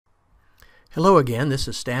Hello again, this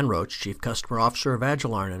is Stan Roach, Chief Customer Officer of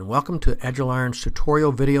Agiliron, and welcome to Agiliron's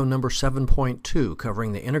tutorial video number 7.2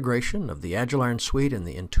 covering the integration of the Agiliron Suite and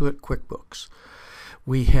the Intuit QuickBooks.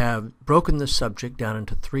 We have broken this subject down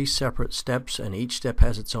into 3 separate steps, and each step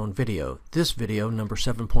has its own video. This video, number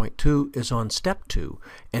 7.2, is on step 2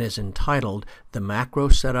 and is entitled The Macro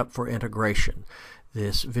Setup for Integration.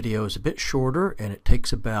 This video is a bit shorter and it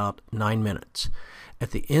takes about 9 minutes. At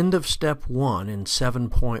the end of step 1 in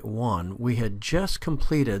 7.1, we had just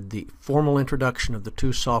completed the formal introduction of the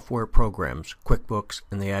 2 software programs, QuickBooks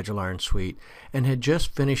and the Agiliron Suite, and had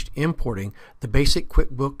just finished importing the basic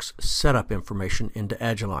QuickBooks setup information into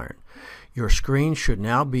Agiliron. Your screen should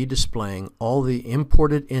now be displaying all the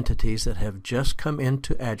imported entities that have just come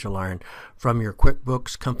into Agiliron from your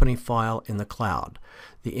QuickBooks company file in the cloud.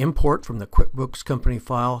 The import from the QuickBooks company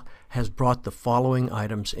file has brought the following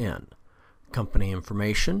items in: company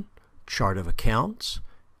information, chart of accounts,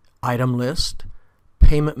 item list,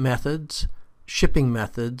 payment methods, shipping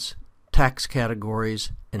methods, tax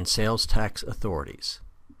categories, and sales tax authorities.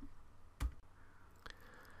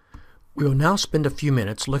 We will now spend a few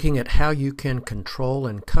minutes looking at how you can control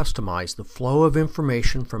and customize the flow of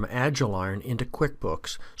information from Agiliron into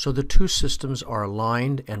QuickBooks so the 2 systems are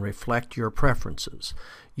aligned and reflect your preferences.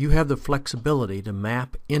 You have the flexibility to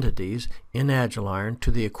map entities in Agiliron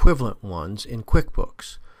to the equivalent ones in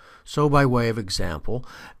QuickBooks. So by way of example,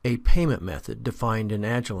 a payment method defined in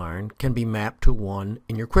Agiliron can be mapped to one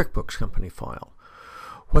in your QuickBooks company file.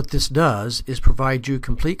 What this does is provide you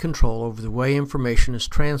complete control over the way information is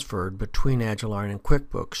transferred between Agiliron and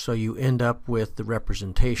QuickBooks, so you end up with the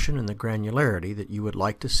representation and the granularity that you would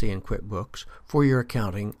like to see in QuickBooks for your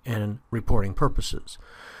accounting and reporting purposes.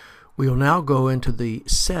 We will now go into the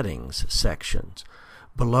Settings sections.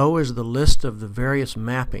 Below is the list of the various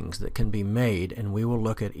mappings that can be made, and we will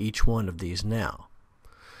look at each one of these now.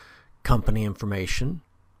 Company information,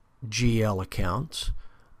 GL accounts,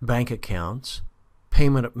 bank accounts,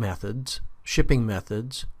 payment methods, shipping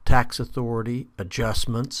methods, tax authority,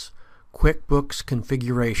 adjustments, QuickBooks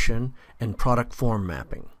configuration, and product form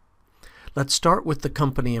mapping. Let's start with the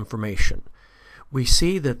company information. We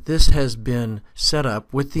see that this has been set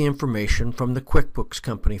up with the information from the QuickBooks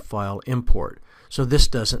company file import, so this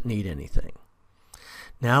doesn't need anything.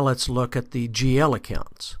 Now let's look at the GL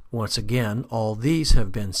accounts. Once again, all these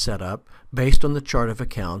have been set up based on the chart of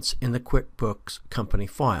accounts in the QuickBooks company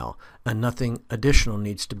file, and nothing additional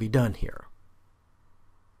needs to be done here.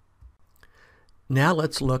 Now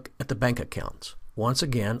let's look at the bank accounts. Once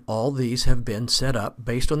again, all these have been set up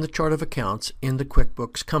based on the chart of accounts in the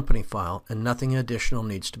QuickBooks company file, and nothing additional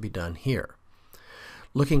needs to be done here.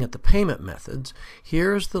 Looking at the payment methods,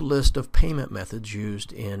 here's the list of payment methods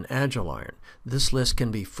used in Agiliron. This list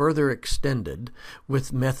can be further extended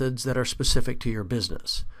with methods that are specific to your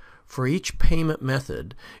business. For each payment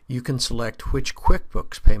method, you can select which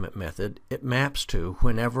QuickBooks payment method it maps to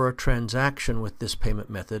whenever a transaction with this payment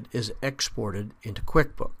method is exported into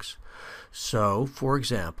QuickBooks. So, for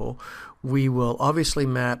example, we will obviously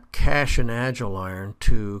map cash in Agiliron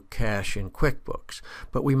to cash in QuickBooks,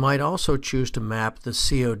 but we might also choose to map the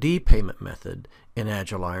COD payment method in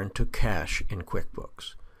Agiliron to cash in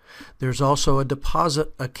QuickBooks. There's also a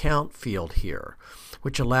deposit account field here,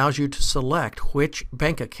 which allows you to select which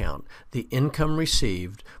bank account the income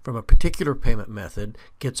received from a particular payment method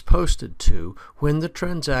gets posted to when the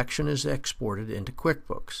transaction is exported into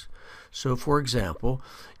QuickBooks. So, for example,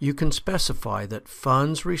 you can specify that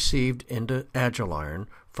funds received into Agiliron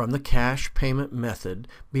from the cash payment method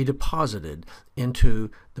be deposited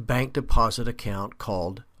into the bank deposit account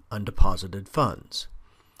called undeposited funds.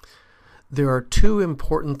 There are 2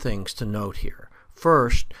 important things to note here.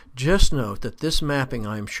 First, just note that this mapping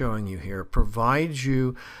I am showing you here provides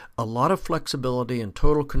you a lot of flexibility and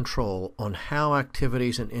total control on how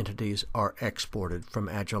activities and entities are exported from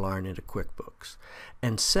Agiliron into QuickBooks.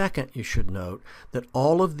 And second, you should note that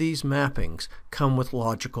all of these mappings come with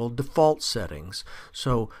logical default settings,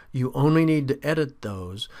 so you only need to edit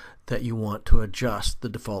those that you want to adjust the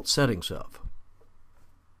default settings of.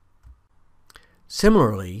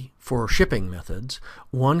 Similarly, for shipping methods,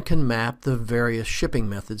 one can map the various shipping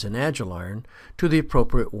methods in Agiliron to the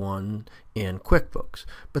appropriate one in QuickBooks,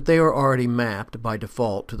 but they are already mapped by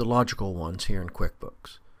default to the logical ones here in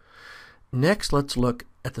QuickBooks. Next, let's look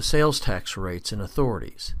at the sales tax rates and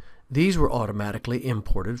authorities. These were automatically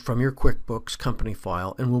imported from your QuickBooks company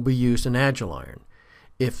file and will be used in Agiliron.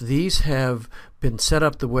 If these have been set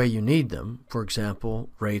up the way you need them, for example,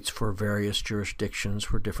 rates for various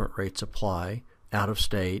jurisdictions where different rates apply, out of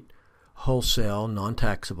state, wholesale,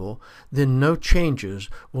 non-taxable, then no changes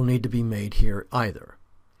will need to be made here either.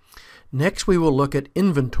 Next, we will look at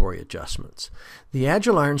inventory adjustments. The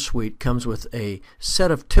Agiliron suite comes with a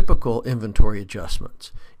set of typical inventory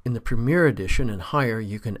adjustments. In the Premier Edition and higher,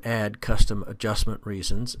 you can add custom adjustment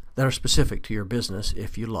reasons that are specific to your business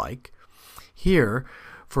if you like. Here,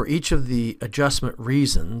 for each of the adjustment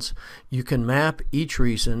reasons, you can map each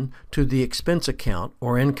reason to the expense account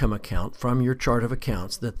or income account from your chart of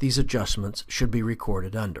accounts that these adjustments should be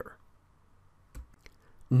recorded under.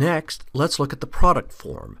 Next, let's look at the product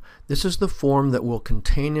form. This is the form that will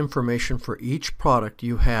contain information for each product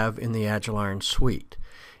you have in the Agiliron suite.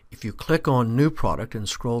 If you click on New Product and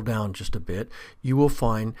scroll down just a bit, you will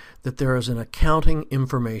find that there is an accounting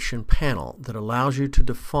information panel that allows you to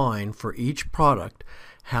define for each product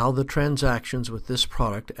how the transactions with this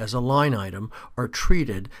product as a line item are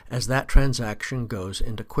treated as that transaction goes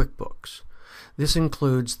into QuickBooks. This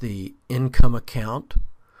includes the income account,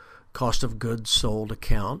 cost of goods sold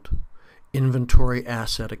account, inventory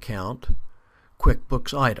asset account,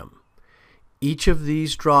 QuickBooks item. Each of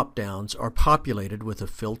these drop-downs are populated with a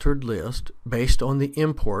filtered list based on the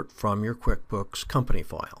import from your QuickBooks company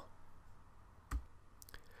file.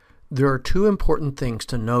 There are two important things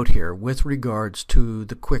to note here with regards to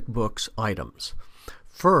the QuickBooks items.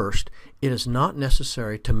 First, it is not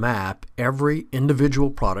necessary to map every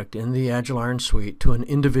individual product in the Agiliron suite to an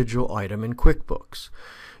individual item in QuickBooks.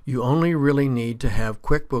 You only really need to have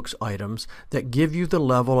QuickBooks items that give you the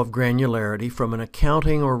level of granularity from an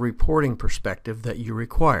accounting or reporting perspective that you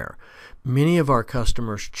require. Many of our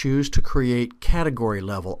customers choose to create category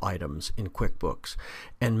level items in QuickBooks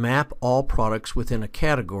and map all products within a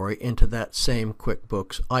category into that same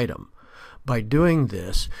QuickBooks item. By doing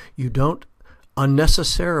this, you don't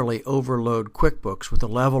unnecessarily overload QuickBooks with a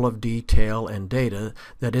level of detail and data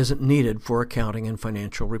that isn't needed for accounting and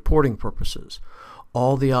financial reporting purposes.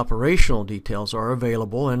 All the operational details are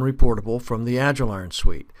available and reportable from the Agiliron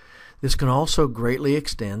suite. This can also greatly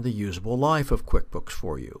extend the usable life of QuickBooks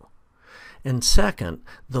for you. And second,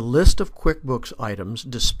 the list of QuickBooks items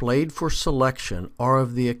displayed for selection are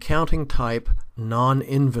of the accounting type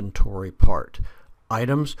non-inventory part,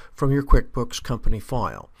 items from your QuickBooks company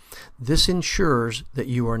file. This ensures that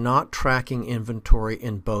you are not tracking inventory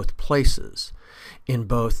in both places, in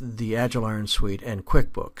both the Agiliron suite and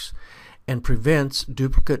QuickBooks, and prevents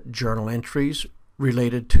duplicate journal entries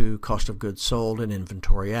related to cost of goods sold and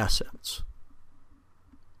inventory assets.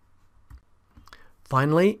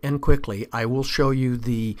 Finally and quickly, I will show you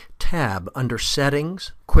the tab under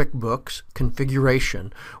Settings, QuickBooks,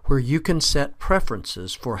 Configuration, where you can set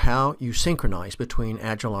preferences for how you synchronize between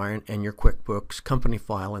Agiliron and your QuickBooks company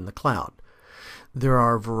file in the cloud. There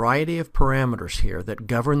are a variety of parameters here that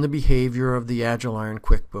govern the behavior of the Agiliron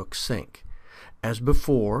QuickBooks sync. As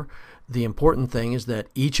before, the important thing is that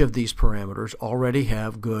each of these parameters already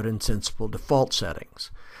have good and sensible default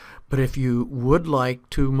settings. But if you would like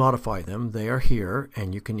to modify them, they are here,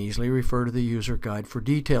 and you can easily refer to the user guide for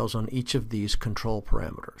details on each of these control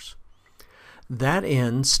parameters. That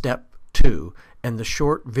ends Step 2 and the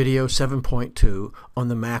short video 7.2 on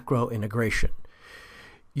the macro integration.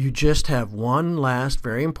 You just have one last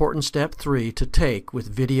very important Step 3 to take with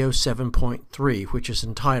video 7.3, which is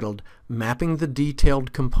entitled Mapping the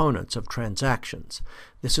Detailed Components of Transactions.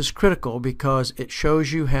 This is critical because it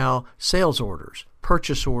shows you how sales orders,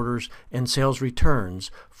 purchase orders, and sales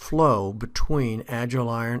returns flow between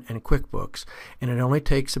Agiliron and QuickBooks, and it only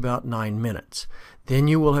takes about 9 minutes. Then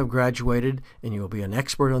you will have graduated and you will be an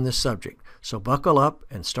expert on this subject. So buckle up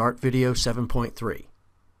and start video 7.3.